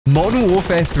Modern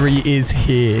Warfare 3 is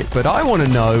here, but I want to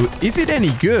know, is it any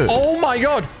good? Oh my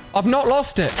god, I've not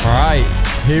lost it. All right,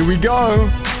 here we go.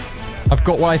 I've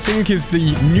got what I think is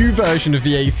the new version of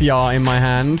the ACR in my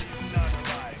hand.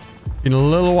 It's been a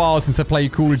little while since I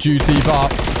played Call of Duty,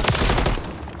 but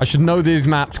I should know these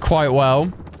maps quite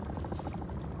well.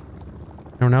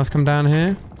 Anyone else come down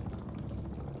here?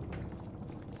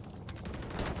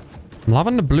 I'm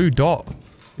loving the blue dot.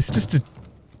 It's just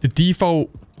the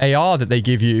default AR that they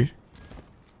give you.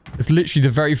 It's literally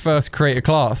the very first creator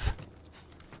class.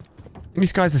 And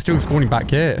these guys are still spawning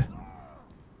back here.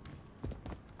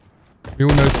 We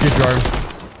all know Skid Row.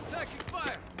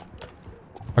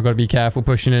 I've got to be careful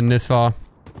pushing in this far.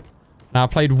 Now, I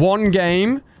played one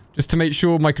game just to make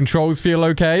sure my controls feel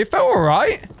okay. It felt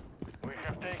alright.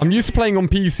 I'm used to playing on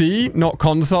PC, not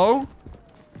console.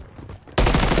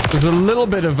 There's a little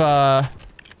bit of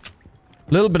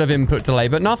input delay,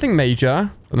 but nothing major.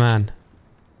 But man,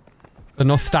 the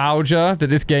nostalgia that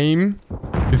this game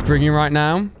is bringing right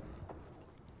now.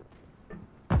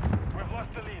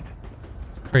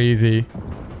 It's crazy.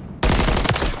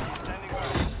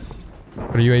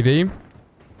 Got a UAV.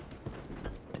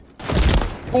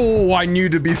 Oh, I knew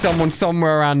there'd be someone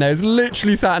somewhere around there. It's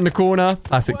literally sat in the corner.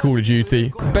 Classic Call of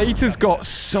Duty. Beta's got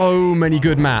so many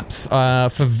good maps.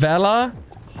 Favela,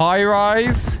 High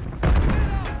Rise.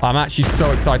 I'm actually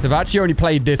so excited. I've actually only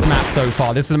played this map so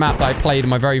far. This is the map that I played in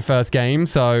my very first game,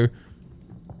 so...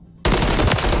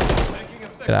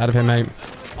 Get out of here, mate.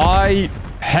 I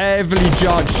heavily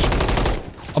judge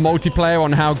a multiplayer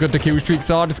on how good the kill streaks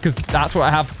are, just because that's what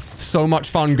I have so much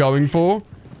fun going for.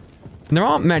 And there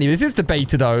aren't many. This is the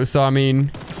beta, though, so, I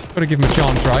mean, gotta give them a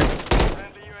chance, right?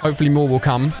 Hopefully more will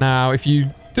come. Now, if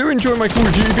you do enjoy my Call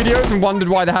of Duty videos and wondered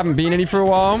why there haven't been any for a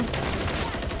while,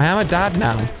 I am a dad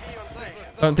now.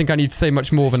 Don't think I need to say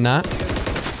much more than that.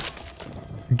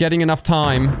 Getting enough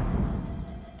time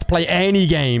to play any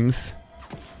games.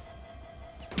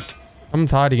 Someone's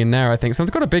hiding in there, I think.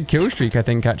 Someone's got a big kill streak, I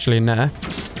think, actually, in there. I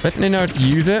don't think they know how to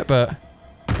use it, but...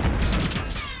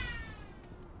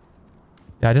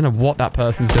 Yeah, I don't know what that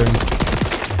person's doing.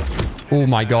 Oh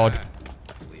my god.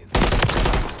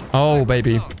 Oh,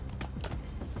 baby.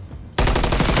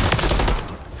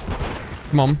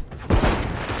 Come on.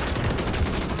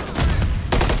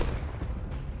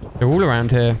 They're all around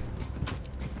here.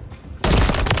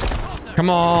 Come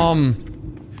on.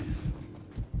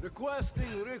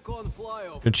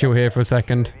 Gonna chill here for a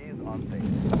second.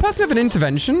 A person have an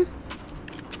intervention?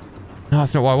 No,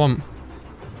 that's not what I want.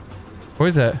 What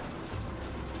is it?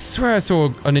 I swear I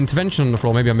saw an intervention on the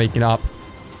floor. Maybe I'm making it up.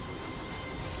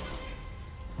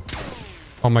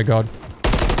 Oh my god.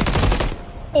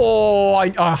 Oh,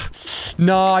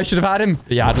 no, I should have had him.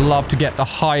 But yeah, I'd love to get the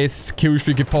highest kill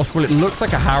streak if possible. It looks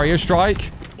like a Harrier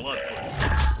strike.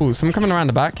 Oh, someone coming around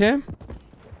the back here?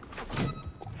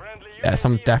 Yeah,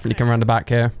 someone's definitely coming around the back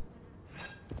here.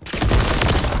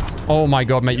 Oh my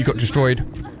god, mate, you got destroyed.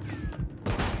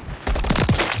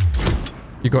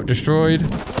 You got destroyed.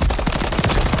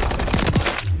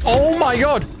 Oh my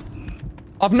god!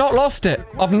 I've not lost it.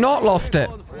 I've not lost it.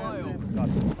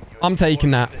 I'm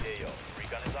taking that.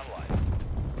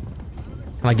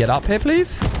 Can I get up here,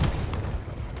 please? I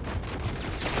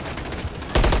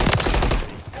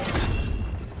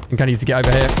think I need to get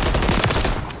over here.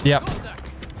 Yep.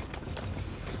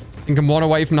 I think I'm one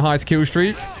away from the highest kill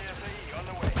streak.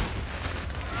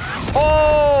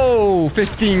 Oh!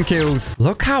 15 kills.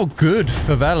 Look how good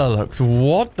Favela looks.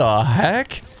 What the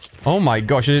heck? Oh my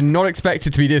gosh, I did not expect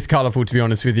it to be this colorful, to be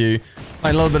honest with you.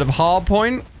 Like a little bit of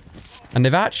Hardpoint. And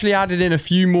they've actually added in a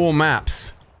few more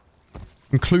maps.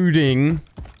 Including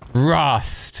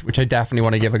Rust, which I definitely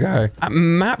want to give a go. That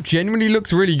map genuinely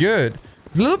looks really good.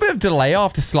 There's a little bit of delay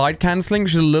after slide cancelling,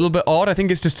 which is a little bit odd. I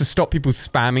think it's just to stop people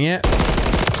spamming it.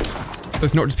 So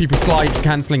it's not just people slide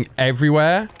cancelling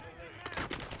everywhere.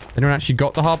 They don't actually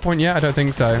got the hard point yet? I don't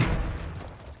think so.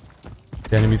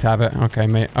 The enemies have it. Okay,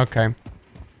 mate. Okay.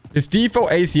 This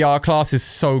default ACR class is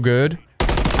so good.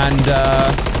 And,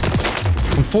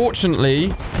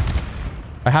 unfortunately,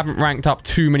 I haven't ranked up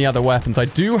too many other weapons. I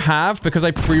do have, because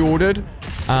I pre-ordered,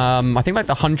 I think like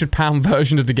the £100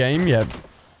 version of the game. Yeah,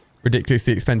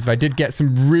 ridiculously expensive. I did get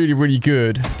some really, really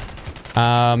good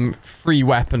free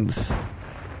weapons.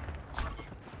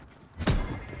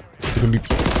 Gonna be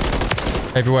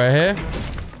everywhere here.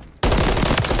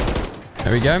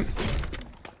 There we go.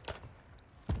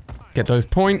 Let's get those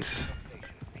points.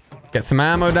 Get some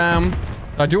ammo down.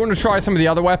 I do want to try some of the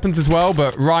other weapons as well,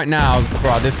 but right now,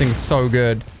 bro, this thing's so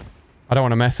good. I don't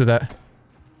want to mess with it.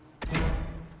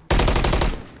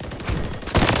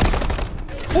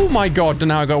 Oh my god, don't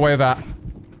know how I got away with that.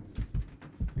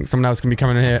 think someone else can be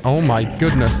coming in here. Oh my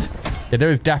goodness. Yeah, there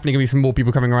is definitely gonna be some more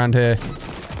people coming around here.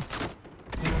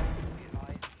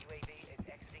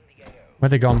 Where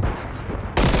they gone?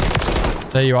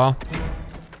 There you are.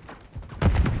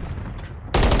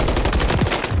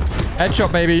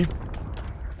 Headshot, baby.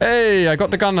 Hey, I got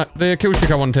the gun, the kill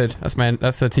streak I wanted. That's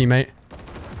a teammate.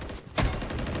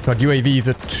 God, UAVs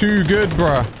are too good,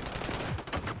 bruh.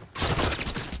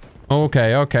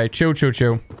 Okay, okay. Chill, chill,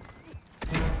 chill.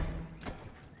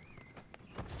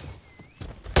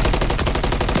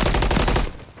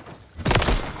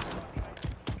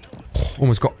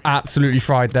 Almost got absolutely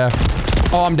fried there.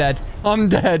 Oh, I'm dead. I'm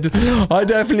dead. I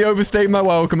definitely overstayed my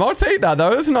welcome. I'll take that,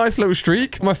 though. It's a nice little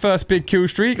streak. My first big kill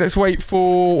streak. Let's wait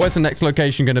for... Where's the next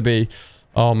location going to be?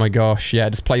 Oh, my gosh. Yeah,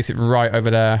 just place it right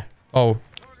over there. Oh.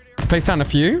 Place down a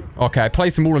few? Okay,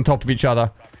 place them all on top of each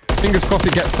other. Fingers crossed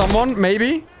it gets someone,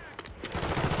 maybe.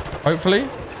 Hopefully.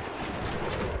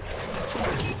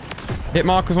 Hit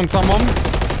markers on someone.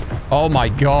 Oh, my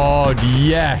God.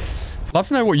 Yes. Love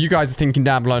to know what you guys are thinking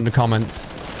down below in the comments.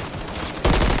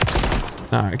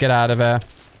 No, get out of there.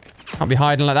 Can't be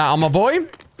hiding like that on my boy.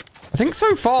 I think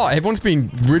so far, everyone's been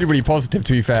really, really positive,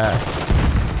 to be fair.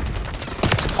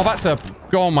 Oh, that's a...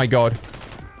 Oh, my God.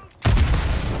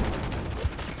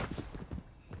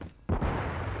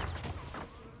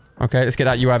 Okay, let's get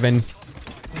that UAV in.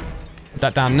 Put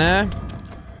that down there.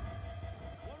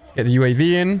 Let's get the UAV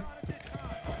in.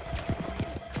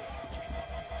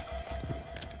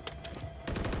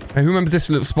 Hey, who remembers this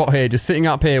little spot here? Just sitting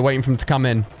up here, waiting for him to come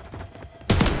in.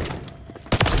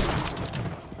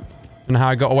 Don't know how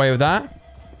I got away with that.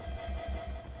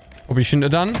 Probably shouldn't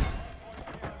have done.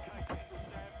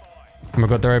 Oh my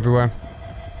God, they're everywhere.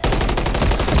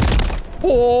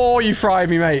 Oh, you fried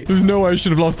me, mate. There's no way I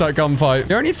should have lost that gunfight.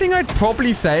 The only thing I'd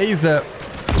probably say is that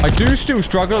I do still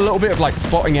struggle a little bit of like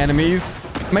spotting enemies.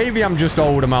 Maybe I'm just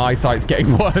old and my eyesight's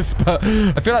getting worse, but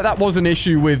I feel like that was an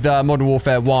issue with Modern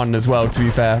Warfare 1 as well, to be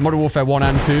fair. Modern Warfare 1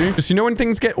 and 2. Just, you know, when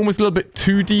things get almost a little bit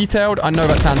too detailed? I know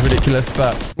that sounds ridiculous,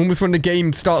 but almost when the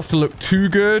game starts to look too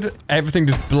good, everything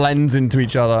just blends into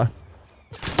each other.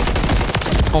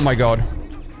 Oh my God.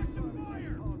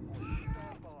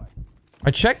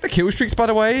 I checked the kill streaks, by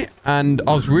the way, and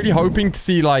I was really hoping to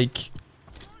see, like,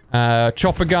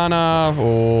 Chopper Gunner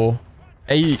or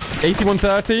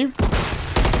AC-130.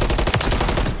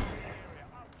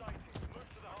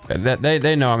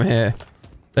 They know I'm here.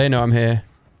 They know I'm here.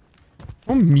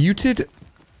 Someone muted?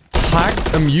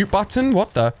 Tagged a mute button?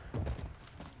 What the?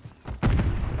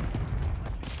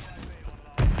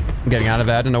 I'm getting out of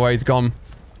there. I don't know where he's gone.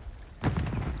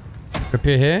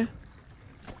 Appear here.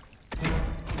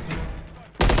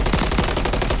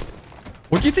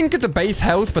 What do you think of the base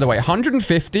health, by the way?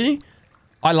 150?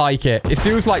 I like it. It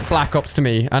feels like Black Ops to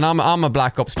me. And I'm a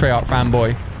Black Ops Treyarch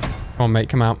fanboy. Come on, mate.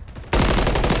 Come out.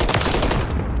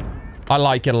 I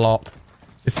like it a lot.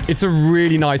 It's a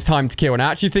really nice time to kill. And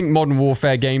I actually think Modern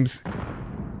Warfare games...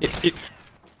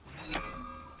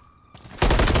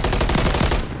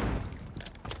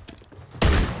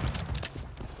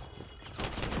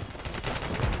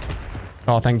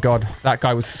 Oh, thank God. That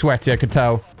guy was sweaty, I could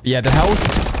tell. But yeah, the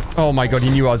health... Oh my God, he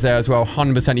knew I was there as well.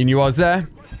 100% he knew I was there.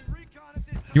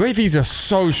 UAVs are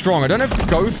so strong. I don't know if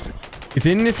Ghost is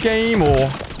in this game or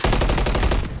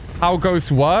how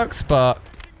Ghost works, but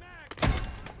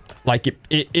like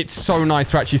it's so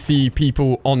nice to actually see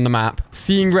people on the map.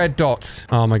 Seeing red dots.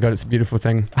 Oh my God, it's a beautiful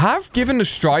thing. I have given the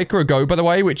Striker a go, by the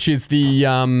way, which is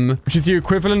the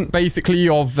equivalent basically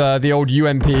of the old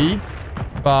UMP.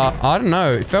 But I don't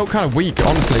know. It felt kind of weak,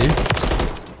 honestly.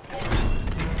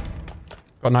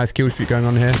 Got a nice kill streak going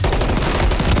on here.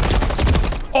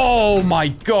 Oh my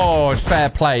God, fair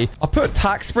play. I put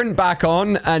Tac Sprint back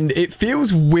on and it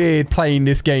feels weird playing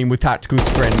this game with Tactical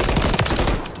Sprint.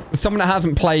 As someone that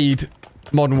hasn't played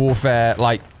Modern Warfare,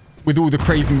 like, with all the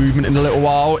crazy movement in a little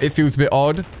while, it feels a bit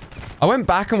odd. I went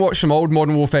back and watched some old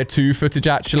Modern Warfare 2 footage,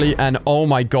 actually, and oh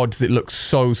my God, does it look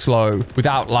so slow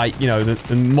without, like, you know,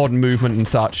 the modern movement and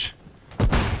such.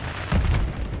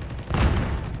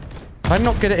 Did I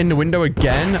not get it in the window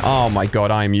again? Oh my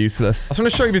God, I am useless. I just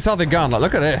want to show you this other gun. Like,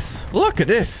 look at this. Look at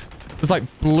this. There's like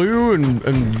blue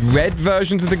and red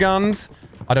versions of the guns.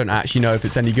 I don't actually know if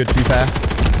it's any good, to be fair.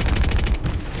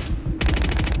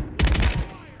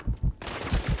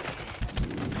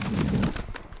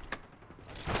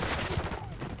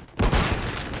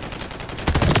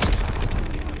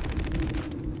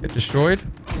 Get destroyed.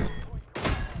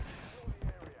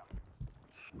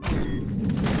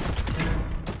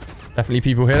 Definitely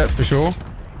people here, that's for sure.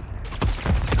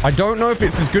 I don't know if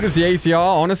it's as good as the ACR,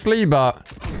 honestly, but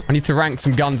I need to rank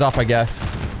some guns up, I guess.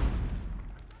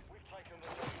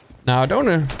 Now, I don't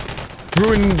want to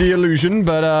ruin the illusion,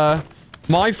 but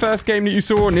my first game that you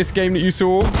saw and this game that you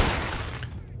saw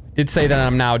did say that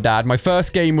I'm now dad. My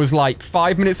first game was like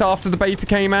 5 minutes after the beta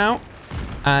came out.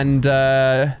 And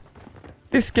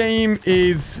this game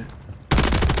is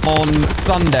on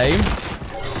Sunday.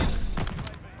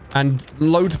 And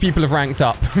loads of people have ranked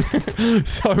up.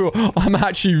 So I'm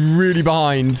actually really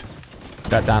behind.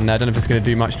 That down there. I don't know if it's going to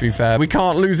do much, to be fair. We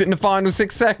can't lose it in the final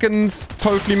 6 seconds.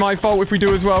 Totally my fault if we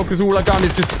do as well, because all I've done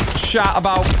is just chat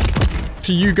about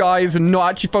to you guys and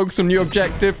not actually focus on the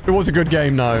objective. It was a good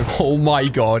game, though. Oh my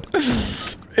god.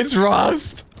 It's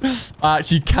Rust. I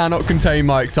actually cannot contain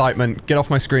my excitement. Get off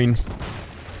my screen.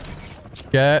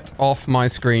 Get off my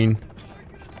screen.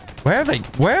 Where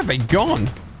have they gone?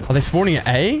 Are they spawning at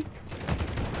A?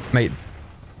 Mate.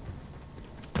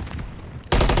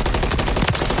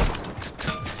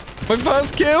 My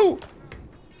first kill!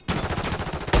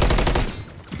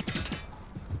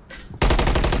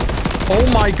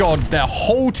 Oh my god, their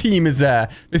whole team is there.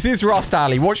 This is Rust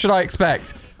Alley. What should I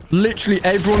expect? Literally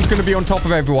everyone's going to be on top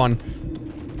of everyone.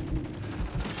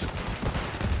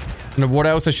 I don't know what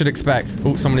else I should expect.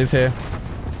 Oh, someone is here.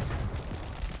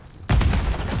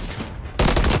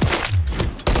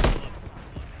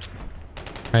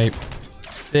 Right.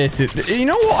 This is... You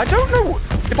know what? I don't know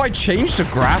if I changed the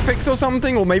graphics or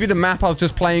something, or maybe the map I was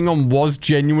just playing on was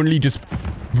genuinely just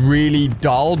really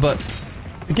dull, but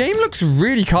the game looks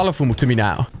really colorful to me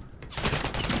now.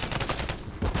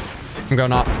 I'm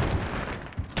going up.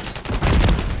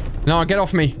 No, get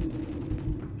off me.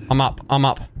 I'm up. I'm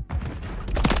up.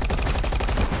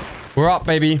 We're up,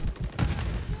 baby.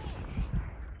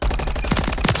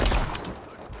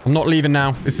 I'm not leaving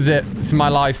now. This is it. This is my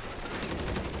life.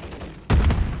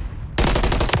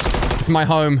 This is my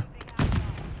home.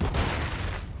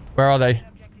 Where are they?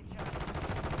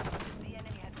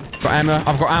 Got ammo.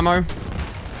 I've got ammo.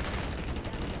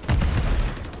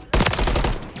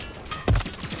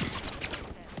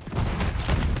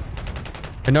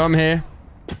 I know I'm here.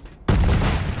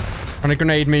 Trying to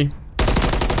grenade me.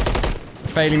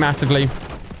 Failing massively.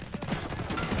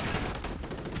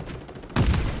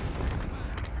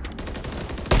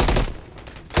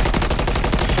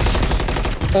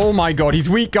 Oh my god, he's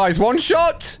weak, guys. One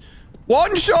shot!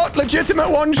 One shot! Legitimate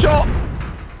one shot!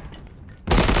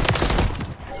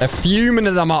 They're fuming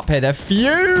at them up here. They're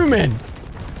fuming!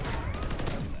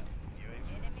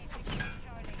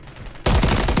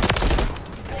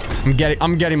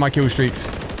 I'm getting my kill streaks.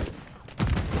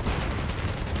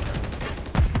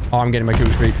 Oh, I'm getting my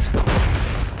kill streaks.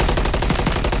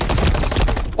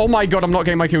 Oh my god, I'm not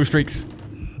getting my kill streaks.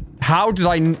 How did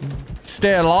I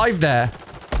stay alive there?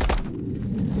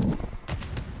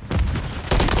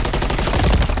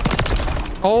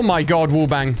 Oh my god,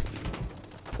 wallbang.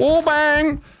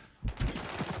 Wallbang!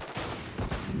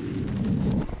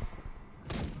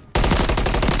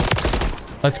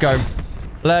 Let's go.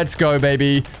 Let's go,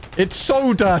 baby. It's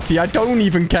so dirty, I don't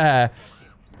even care.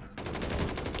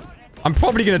 I'm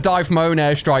probably gonna die from my own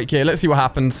airstrike here. Let's see what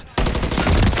happens.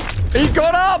 He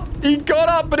got up! He got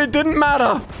up, but it didn't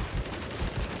matter.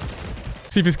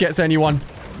 See if this gets anyone.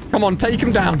 Come on, take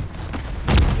him down.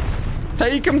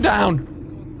 Take him down.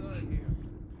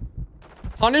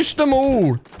 Punish them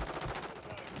all.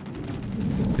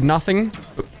 Nothing.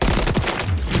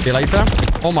 See you later.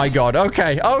 Oh my god.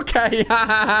 Okay. Okay.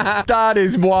 That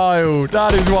is wild.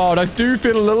 That is wild. I do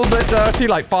feel a little bit dirty.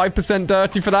 Like 5%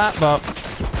 dirty for that, but...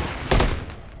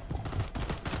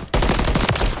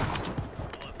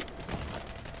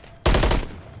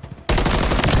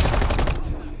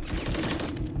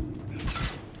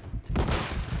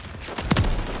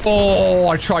 Oh,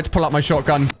 I tried to pull out my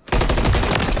shotgun.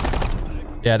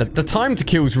 Yeah, the time to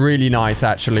kill is really nice,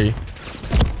 actually.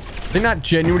 I think that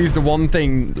genuinely is the one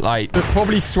thing, like, that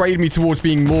probably swayed me towards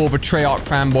being more of a Treyarch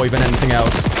fanboy than anything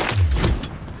else.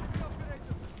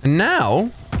 And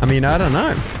now, I mean, I don't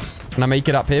know. Can I make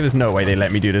it up here? There's no way they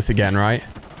let me do this again, right?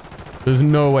 There's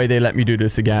no way they let me do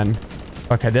this again.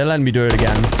 Okay, they're letting me do it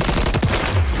again.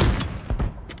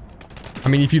 I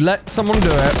mean, if you let someone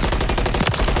do it,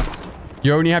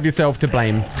 you only have yourself to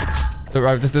blame.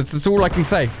 That's all I can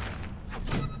say.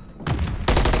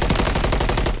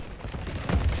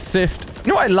 Assist. You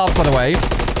know what I love, by the way?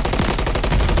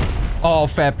 Oh,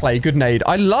 fair play. Good nade.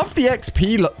 I love the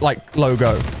XP,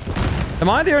 logo. Am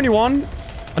I the only one?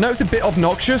 I know it's a bit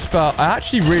obnoxious, but I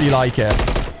actually really like it.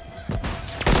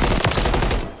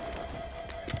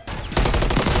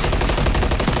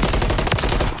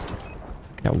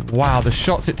 Yeah, wow. The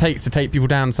shots it takes to take people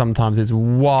down sometimes is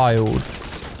wild.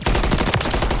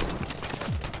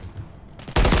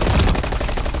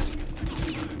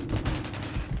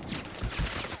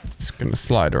 Gonna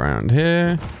slide around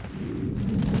here.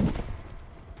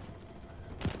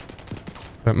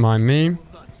 Don't mind me.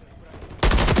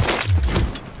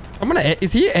 Someone,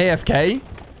 is he AFK?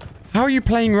 How are you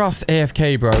playing Rust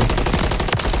AFK, bro?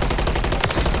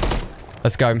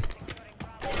 Let's go.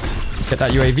 Get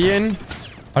that UAV in.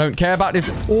 I don't care about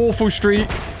this awful streak.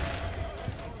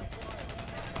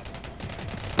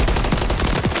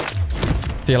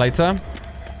 See you later.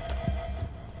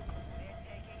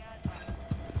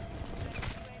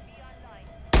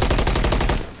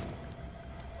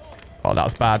 Oh, that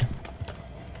was bad.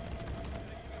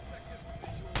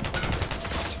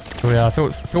 Oh yeah, I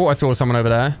thought I saw someone over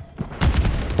there.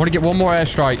 I want to get one more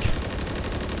airstrike.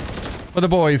 For the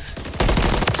boys.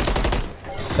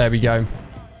 There we go.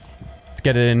 Let's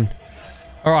get it in.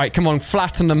 Alright, come on,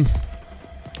 flatten them.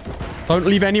 Don't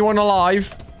leave anyone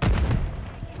alive.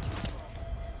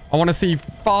 I want to see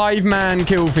 5-man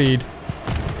kill feed.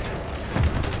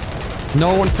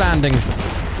 No one standing.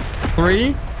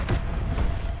 3.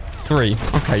 3.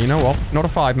 Okay, you know what? It's not a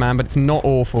 5-man, but it's not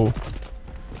awful.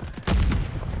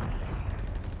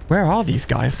 Where are these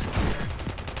guys?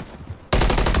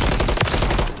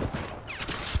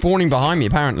 Spawning behind me,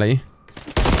 apparently.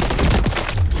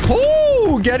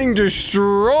 Oh, getting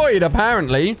destroyed,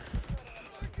 apparently.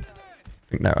 I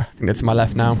think that's to my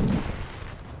left now.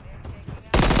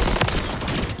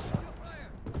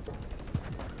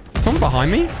 Someone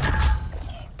behind me?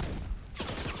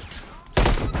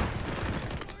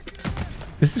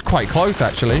 This is quite close,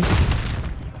 actually.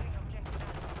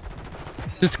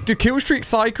 Does the kill streak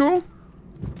cycle?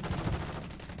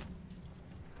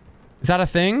 Is that a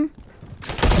thing?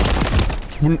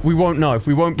 We won't know.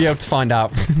 We won't be able to find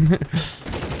out.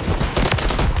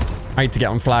 I need to get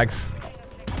on flags.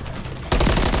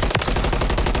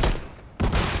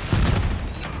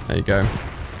 There you go.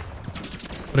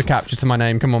 Put a capture to my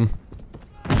name. Come on.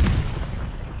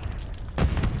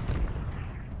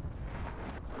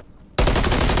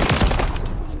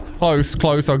 Close,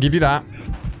 close. I'll give you that.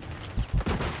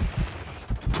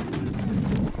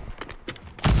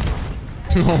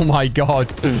 Oh my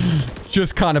god.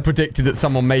 Just kind of predicted that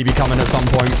someone may be coming at some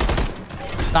point.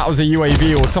 That was a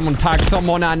UAV or someone tagged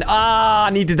someone and... I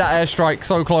needed that airstrike.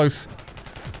 So close.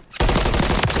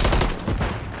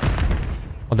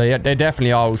 Oh, they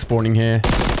definitely are all spawning here.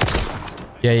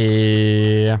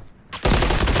 Yeah.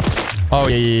 Oh,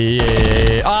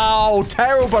 yeah. Oh,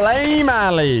 terrible aim,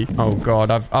 Ali. Oh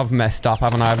god, I've messed up,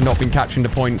 haven't I? I've not been capturing the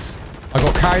points. I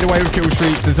got carried away with kill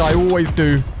streaks, as I always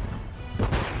do.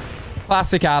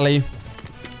 Classic Ali.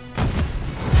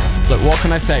 Look, what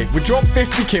can I say? We dropped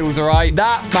 50 kills, alright?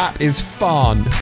 That map is fun.